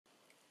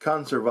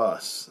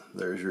Conservas.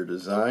 There's your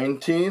design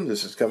team.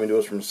 This is coming to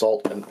us from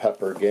Salt and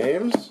Pepper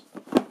Games.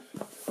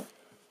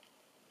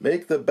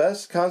 Make the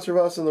best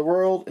Conservas in the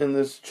world in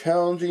this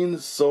challenging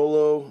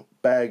solo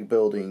bag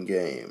building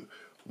game.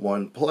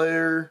 1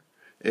 player,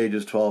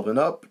 ages 12 and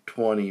up,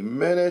 20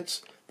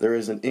 minutes. There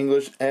is an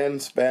English and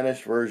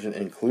Spanish version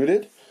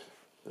included.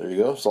 There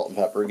you go, Salt and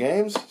Pepper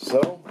Games.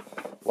 So,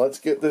 let's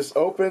get this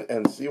open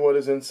and see what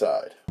is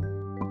inside.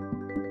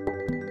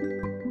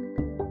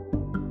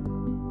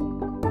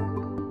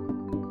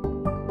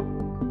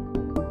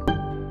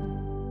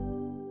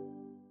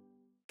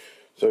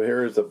 So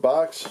here is the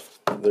box.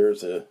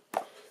 There's a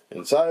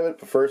inside of it,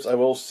 but first I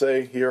will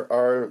say here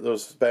are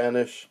those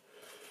Spanish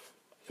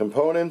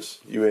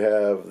components. You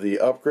have the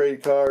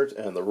upgrade cards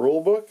and the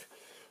rule book.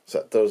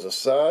 Set those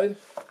aside.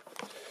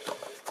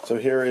 So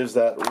here is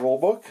that rule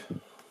book,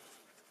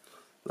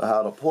 the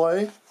how to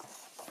play.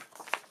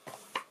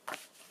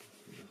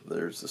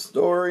 There's the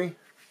story.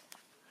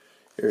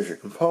 Here's your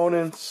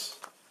components,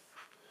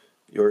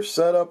 your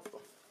setup,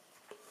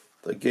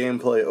 the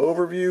gameplay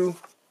overview,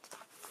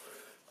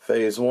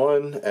 Phase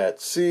 1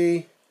 at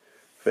sea,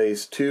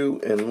 Phase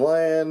 2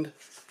 inland,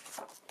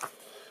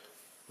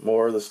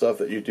 more of the stuff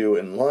that you do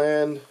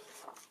inland,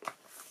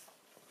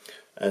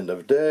 end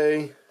of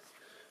day,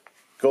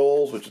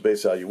 goals, which is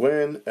basically how you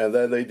win, and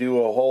then they do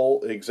a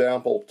whole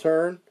example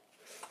turn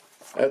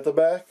at the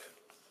back.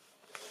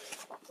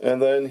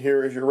 And then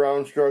here is your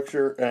round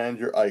structure and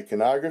your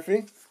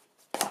iconography.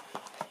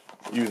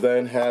 You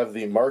then have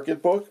the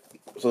market book.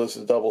 So this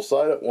is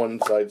double-sided,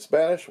 one side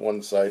Spanish,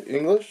 one side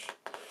English.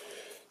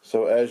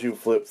 So as you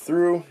flip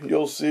through,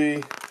 you'll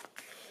see,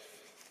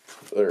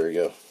 there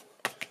you go,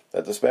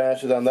 that the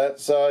Spanish is on that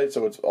side,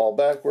 so it's all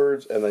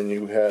backwards, and then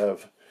you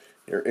have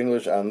your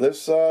English on this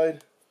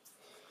side,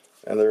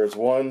 and there's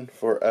one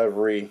for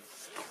every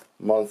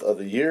month of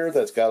the year.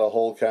 That's got a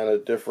whole kind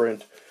of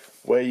different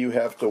way you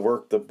have to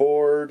work the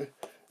board,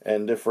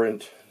 and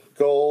different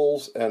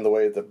goals, and the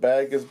way the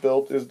bag is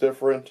built is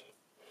different.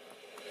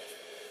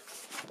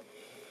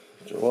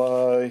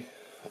 July,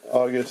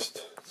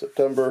 August,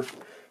 September,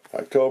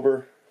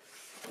 October,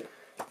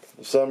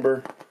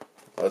 December,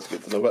 let's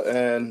get to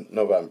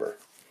November.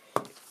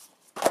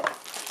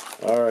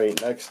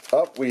 Alright, next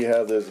up we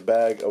have this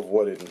bag of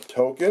wooden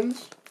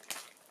tokens.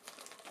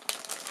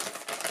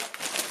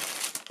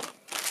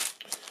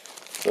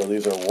 So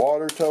these are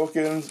water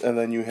tokens, and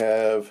then you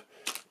have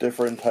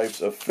different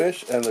types of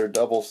fish, and they're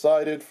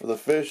double-sided for the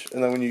fish,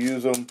 and then when you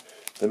use them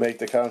to make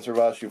the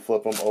Conservas, you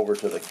flip them over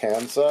to the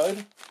can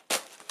side.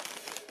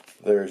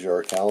 There's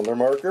your calendar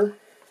marker.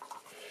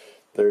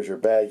 There's your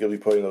bag you'll be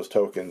putting those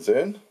tokens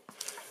in.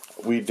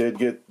 We did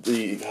get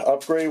the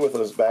upgrade with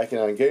us backing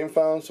on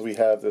GameFound, so we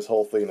have this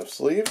whole thing of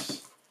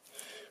sleeves.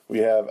 We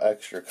have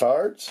extra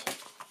cards.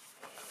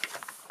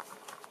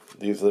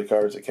 These are the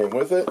cards that came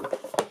with it.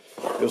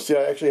 You'll see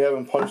I actually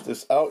haven't punched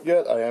this out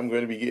yet. I am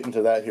going to be getting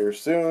to that here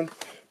soon.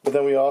 But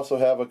then we also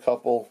have a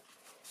couple,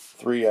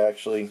 3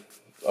 actually,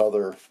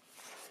 other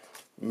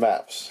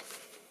maps.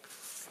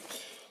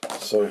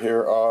 So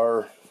here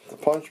are the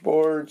punch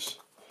boards.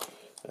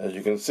 As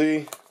you can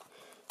see,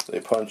 they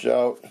punch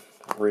out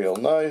real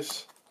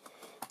nice,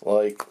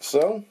 like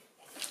so.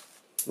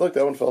 Look,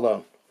 that one fell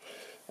down.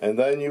 And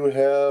then you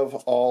have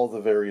all the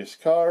various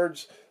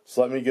cards.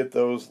 So let me get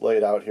those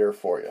laid out here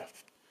for you.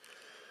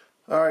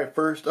 Alright,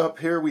 first up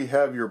here we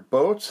have your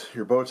boats.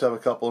 Your boats have a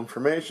couple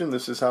information.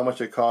 This is how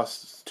much it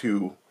costs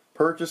to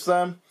purchase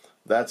them.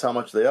 That's how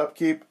much they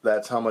upkeep.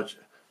 That's how much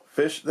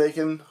fish they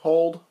can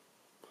hold.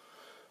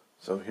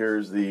 So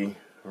here's the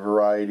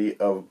variety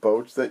of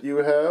boats that you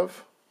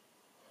have.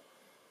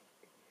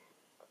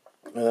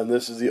 And then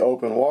this is the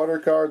open water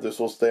card. This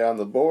will stay on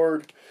the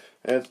board.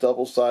 And it's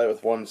double-sided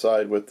with one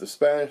side with the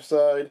Spanish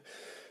side.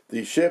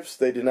 The ships,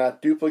 they do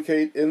not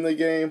duplicate in the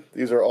game.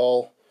 These are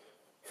all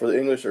for the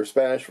English or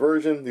Spanish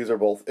version. These are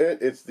both it.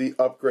 It's the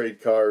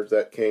upgrade cards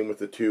that came with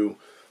the 2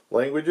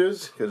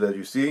 languages. Because as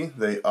you see,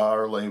 they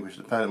are language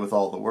dependent with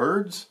all the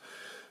words.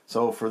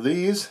 So for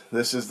these,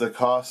 this is the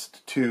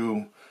cost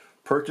to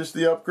purchase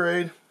the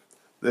upgrade.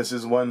 This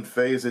is one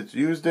phase it's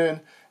used in.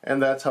 And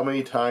that's how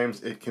many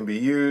times it can be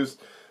used.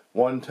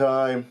 1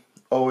 time,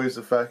 always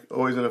in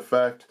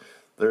effect.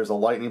 There's a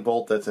lightning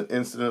bolt that's an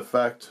instant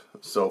effect,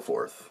 so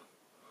forth.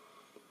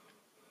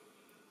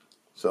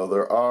 So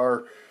there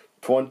are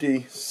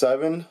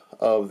 27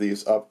 of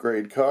these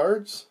upgrade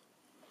cards.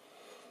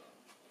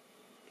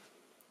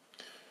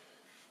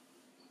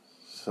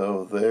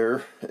 So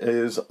there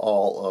is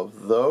all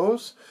of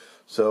those.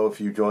 So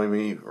if you join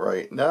me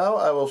right now,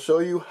 I will show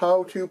you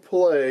how to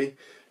play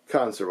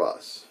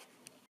Conservas.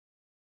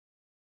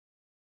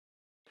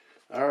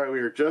 Alright, we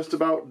are just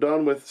about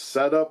done with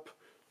setup.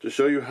 To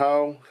show you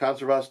how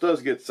Conservas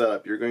does get set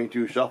up, you're going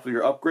to shuffle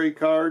your upgrade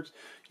cards.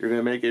 You're going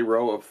to make a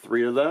row of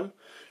 3 of them.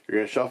 You're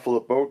going to shuffle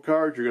the boat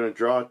cards. You're going to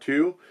draw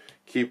 2.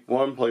 Keep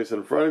one place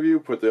in front of you.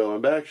 Put the other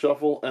one back,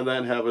 shuffle, and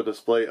then have a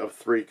display of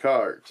 3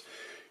 cards.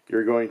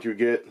 You're going to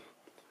get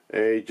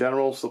a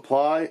general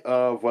supply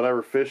of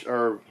whatever fish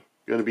are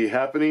going to be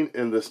happening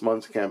in this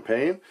month's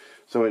campaign.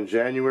 So in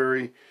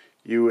January,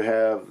 you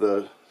have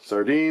the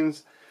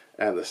sardines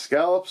and the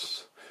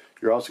scallops.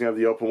 You're also going to have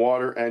the open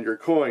water and your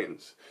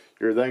coins.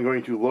 You're then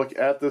going to look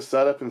at this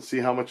setup and see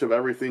how much of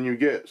everything you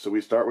get. So we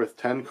start with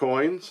 10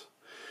 coins.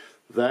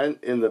 Then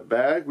in the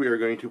bag, we are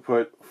going to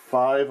put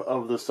 5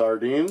 of the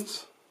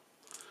sardines.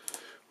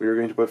 We are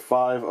going to put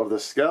 5 of the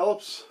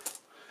scallops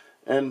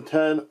and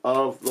 10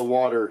 of the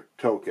water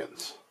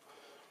tokens.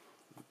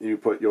 You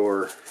put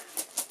your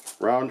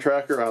round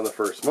tracker on the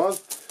first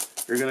month.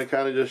 You're going to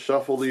kind of just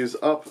shuffle these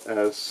up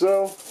as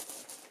so.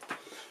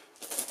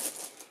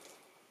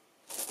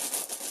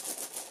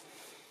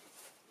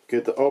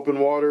 Get the open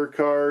water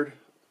card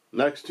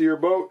next to your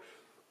boat.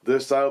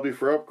 This side will be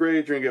for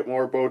upgrades. You're going to get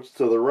more boats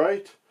to the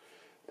right.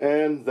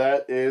 And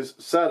that is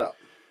setup.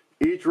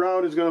 Each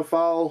round is going to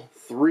follow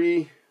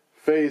 3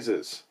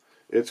 phases.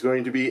 It's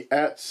going to be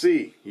at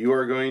sea. You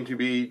are going to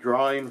be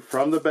drawing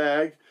from the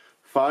bag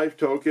 5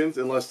 tokens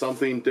unless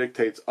something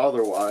dictates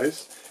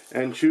otherwise,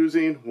 and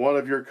choosing one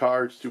of your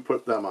cards to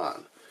put them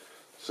on.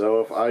 So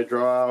if I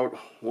draw out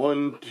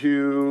 1,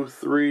 2,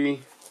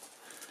 3,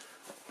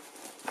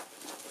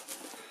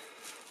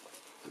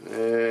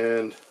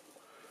 and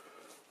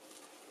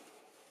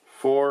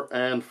 4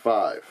 and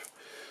 5.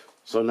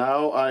 So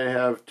now I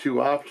have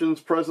 2 options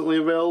presently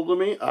available to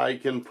me. I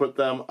can put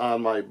them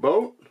on my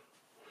boat,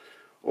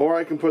 or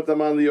I can put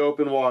them on the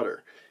open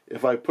water.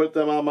 If I put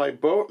them on my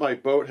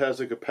boat has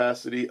a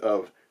capacity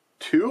of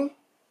 2.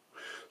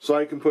 So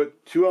I can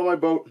put 2 on my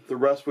boat, the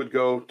rest would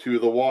go to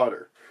the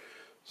water.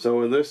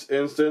 So in this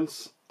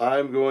instance,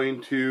 I'm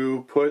going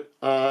to put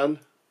on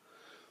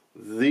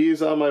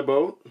these on my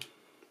boat.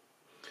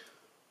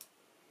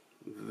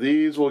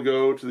 These will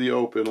go to the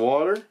open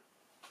water.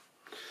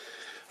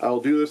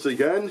 I'll do this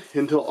again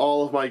until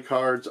all of my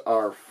cards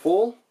are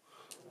full.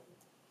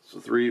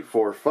 So 3,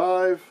 4,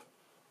 5.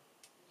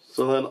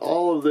 So then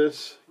all of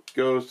this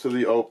goes to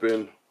the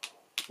open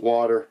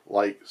water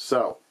like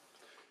so.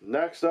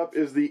 Next up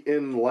is the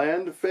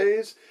inland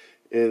phase.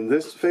 In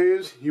this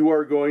phase, you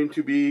are going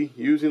to be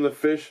using the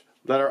fish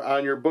that are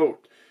on your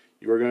boat.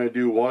 You are going to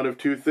do one of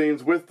 2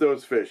 things with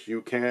those fish.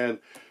 You can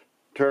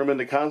turn them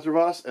into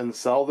Conservas and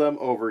sell them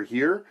over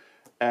here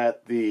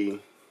at the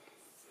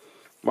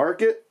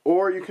market,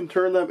 or you can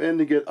turn them in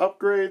to get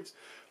upgrades.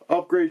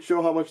 Upgrades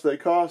show how much they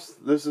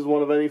cost. This is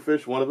one of any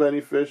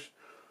fish,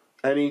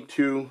 any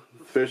 2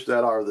 fish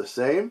that are the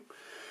same.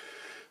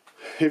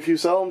 If you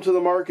sell them to the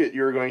market,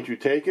 you're going to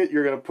take it,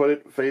 you're going to put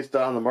it face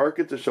down the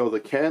market to show the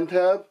can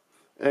tab,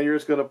 and you're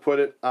just going to put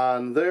it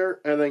on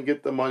there and then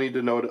get the money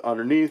denoted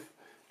underneath.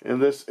 In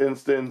this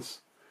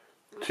instance,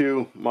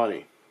 2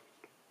 money.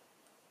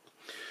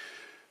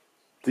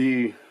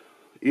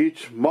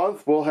 Each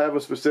month will have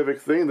a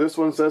specific thing. This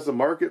one says the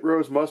market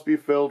rows must be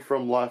filled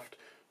from left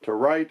to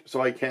right,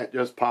 so I can't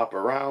just pop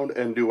around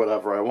and do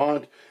whatever I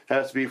want. It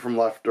has to be from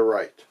left to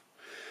right.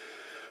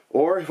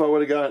 Or if I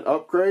would have got an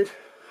upgrade,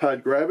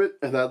 I'd grab it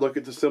and I'd look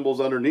at the symbols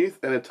underneath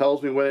and it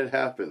tells me when it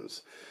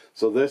happens.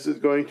 So this is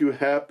going to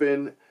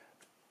happen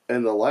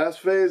in the last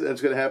phase, and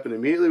it's going to happen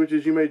immediately, which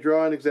is you may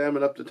draw and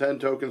examine up to 10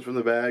 tokens from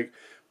the bag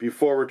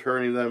before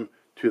returning them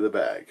to the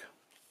bag.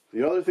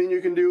 The other thing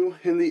you can do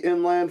in the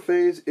inland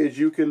phase is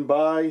you can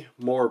buy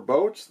more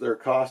boats. Their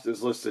cost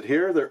is listed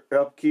here. Their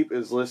upkeep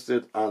is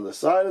listed on the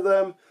side of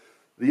them.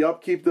 The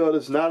upkeep, though,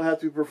 does not have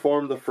to be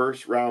performed the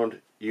first round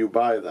you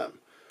buy them.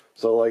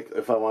 So, like,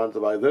 if I wanted to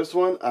buy this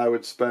one, I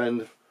would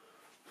spend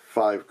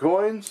 5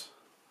 coins,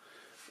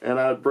 and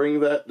I'd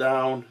bring that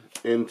down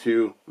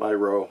into my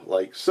row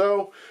like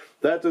so.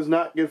 That does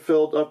not get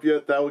filled up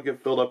yet. That will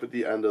get filled up at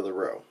the end of the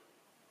row,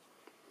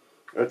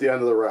 at the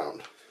end of the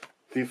round.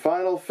 The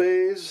final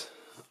phase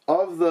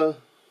of the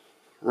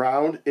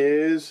round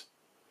is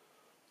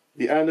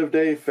the end of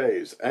day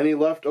phase. Any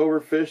leftover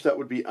fish that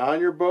would be on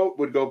your boat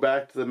would go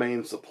back to the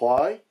main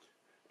supply.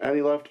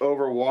 Any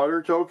leftover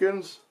water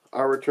tokens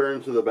are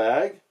returned to the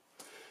bag.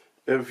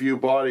 If you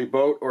bought a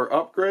boat or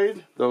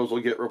upgrade, those will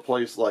get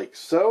replaced like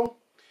so.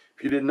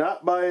 If you did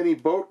not buy any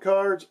boat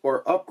cards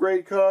or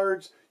upgrade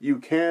cards, you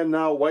can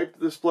now wipe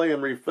the display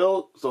and refill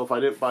it. So if I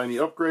didn't buy any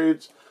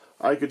upgrades,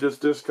 I could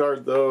just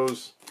discard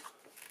those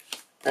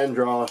and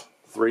draw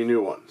 3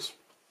 new ones.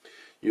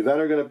 You then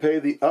are going to pay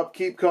the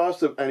upkeep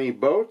cost of any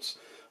boats.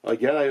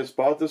 Again, I just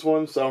bought this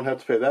one, so I don't have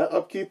to pay that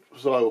upkeep.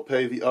 So I will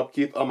pay the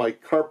upkeep on my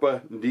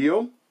Carpa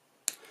Diem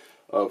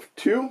of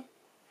 2.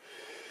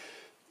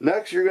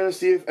 Next, you're going to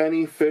see if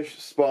any fish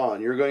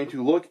spawn. You're going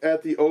to look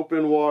at the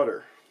open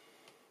water.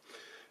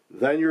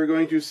 Then you're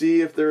going to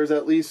see if there's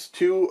at least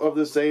 2 of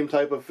the same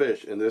type of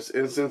fish. In this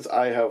instance,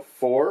 I have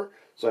 4.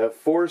 So I have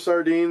 4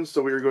 sardines,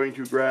 so we are going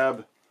to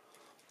grab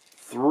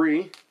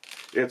 3.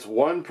 It's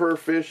 1 per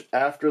fish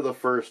after the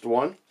first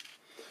one.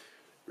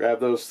 Grab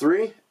those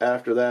 3.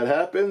 After that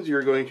happens,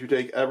 you're going to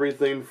take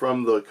everything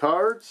from the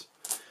cards,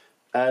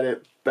 add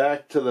it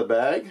back to the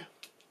bag,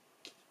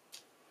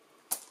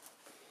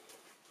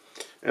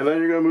 and then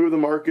you're going to move the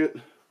market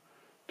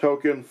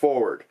token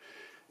forward.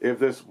 If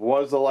this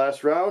was the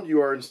last round, you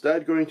are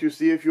instead going to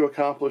see if you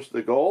accomplished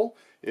the goal.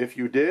 If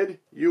you did,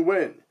 you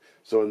win.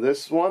 So in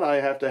this one, I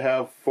have to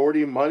have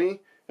 40 money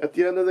at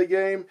the end of the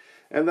game.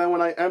 And then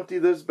when I empty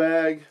this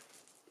bag,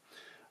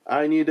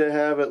 I need to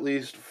have at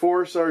least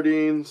 4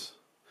 sardines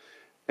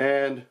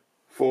and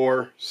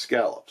 4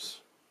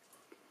 scallops.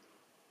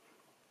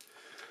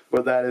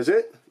 But that is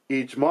it.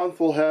 Each month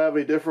we'll have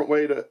a different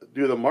way to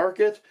do the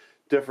market,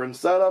 different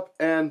setup,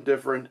 and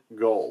different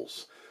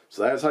goals.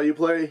 So that's how you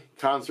play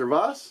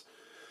Conservas.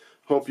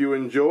 Hope you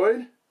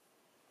enjoyed.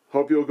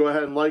 Hope you'll go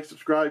ahead and like,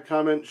 subscribe,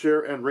 comment,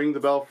 share, and ring the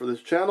bell for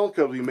this channel,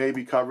 because we may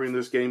be covering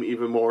this game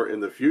even more in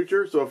the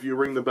future. So if you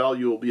ring the bell,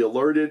 you will be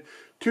alerted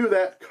to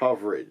that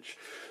coverage.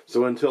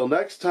 So until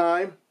next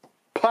time,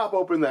 pop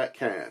open that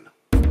can.